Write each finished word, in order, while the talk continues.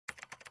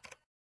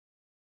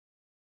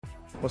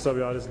What's up,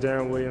 y'all? This is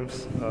Deron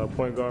Williams,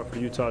 point guard for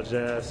the Utah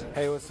Jazz.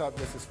 Hey, what's up?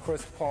 This is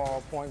Chris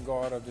Paul, point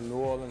guard of the New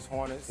Orleans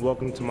Hornets.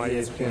 Welcome to my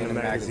ESPN the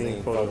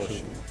Magazine photo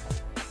shoot.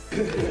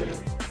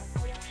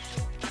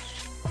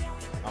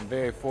 I'm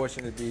very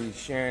fortunate to be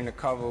sharing the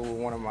cover with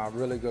one of my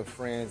really good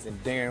friends,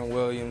 and Deron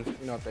Williams.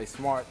 You know, if they're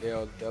smart,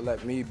 they'll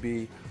let me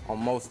be on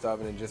most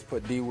of it and just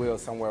put D-Will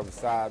somewhere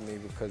beside me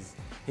because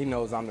he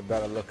knows I'm the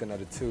better looking of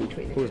the two.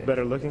 Who's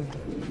better looking?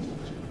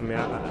 I mean,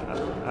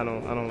 I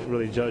don't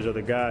really judge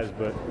other guys,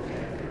 but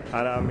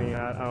I don't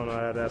know.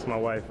 I had to ask my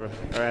wife or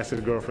ask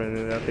his girlfriend,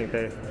 and I think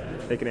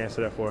they can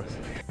answer that for us.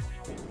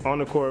 On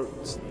the court,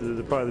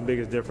 probably the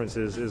biggest difference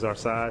is our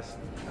size.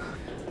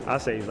 I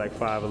say he's like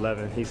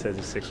 5'11". He says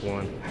he's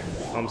 6'1".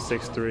 I'm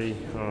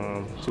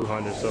 6'3",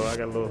 200. So I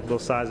got a little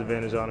size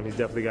advantage on him. He's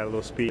definitely got a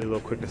little speed, a little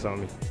quickness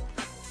on me.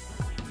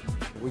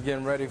 We're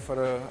getting ready for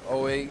the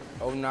 08-09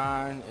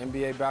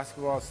 NBA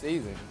basketball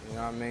season. You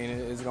know what I mean?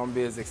 It's going to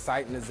be as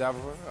exciting as ever.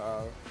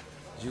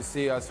 As you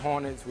see us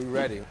Hornets, we're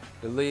ready.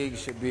 The league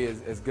should be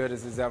as good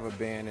as it's ever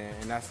been,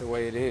 and that's the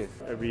way it is.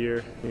 Every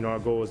year, our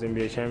goal is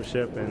NBA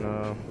championship,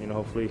 and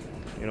hopefully,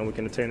 we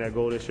can attain that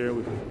goal this year.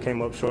 We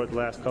came up short the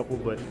last couple,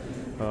 but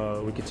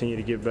we continue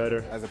to get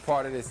better. As a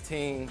part of this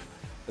team,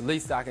 the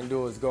least I can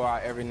do is go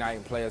out every night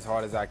and play as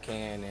hard as I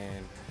can,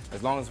 and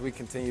as long as we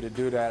continue to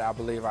do that, I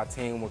believe our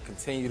team will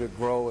continue to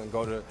grow and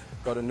go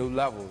to new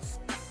levels.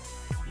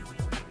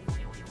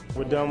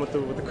 We're done with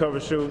the cover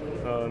shoot.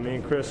 Me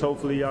and Chris,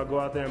 hopefully y'all go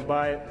out there and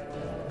buy it.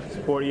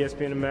 Support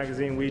ESPN the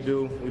Magazine. We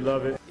do. We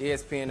love it.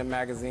 ESPN the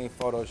Magazine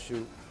photo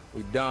shoot.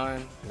 We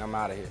done, and I'm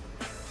out of here.